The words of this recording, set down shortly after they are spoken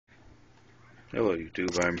Hello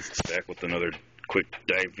YouTube, I'm back with another quick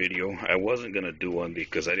dive video. I wasn't going to do one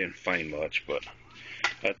because I didn't find much, but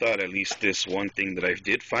I thought at least this one thing that I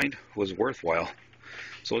did find was worthwhile.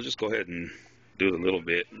 So I'll just go ahead and do a little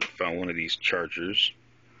bit. Found one of these chargers.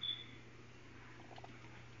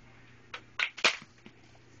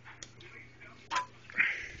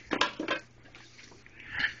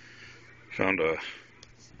 Found a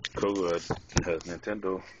code,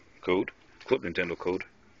 Nintendo code, Club Nintendo code.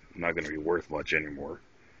 Not going to be worth much anymore.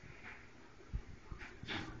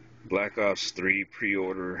 Black Ops 3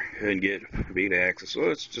 pre-order and get beta access. So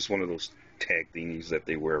it's just one of those tag thingies that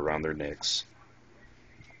they wear around their necks.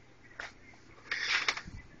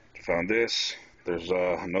 Found this. There's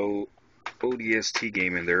no ODST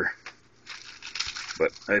game in there,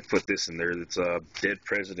 but I put this in there. It's Dead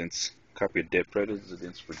Presidents, copy of Dead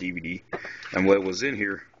Presidents for DVD. And what was in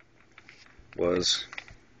here was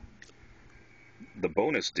the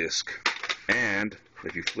bonus disc, and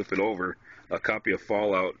if you flip it over, a copy of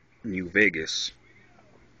Fallout New Vegas.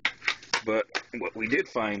 But what we did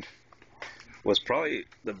find was probably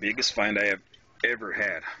the biggest find I have ever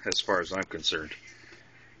had as far as I'm concerned.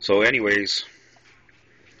 So anyways,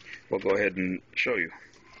 we'll go ahead and show you.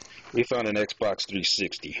 We found an Xbox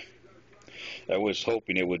 360. I was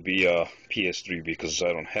hoping it would be a PS3 because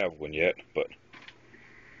I don't have one yet, but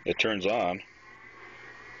it turns on.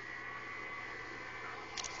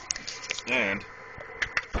 And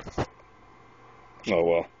oh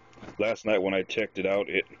well, last night when I checked it out,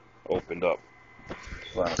 it opened up.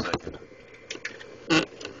 Hold on a second.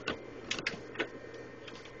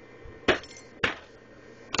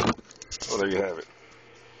 Oh, there you have it.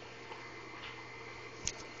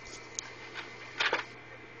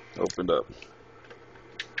 Opened up.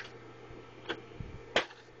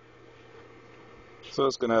 So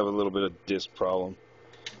it's gonna have a little bit of disk problem,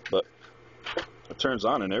 but it turns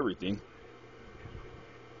on and everything.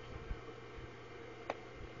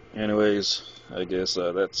 Anyways, I guess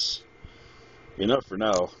that's enough for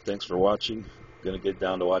now. Thanks for watching. Gonna get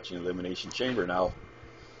down to watching Elimination Chamber now.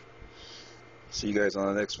 See you guys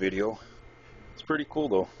on the next video. It's pretty cool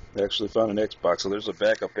though. I actually found an Xbox, so there's a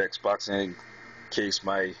backup Xbox in case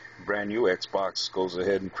my brand new Xbox goes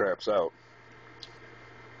ahead and craps out.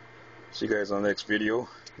 See you guys on the next video.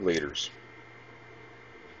 Laters.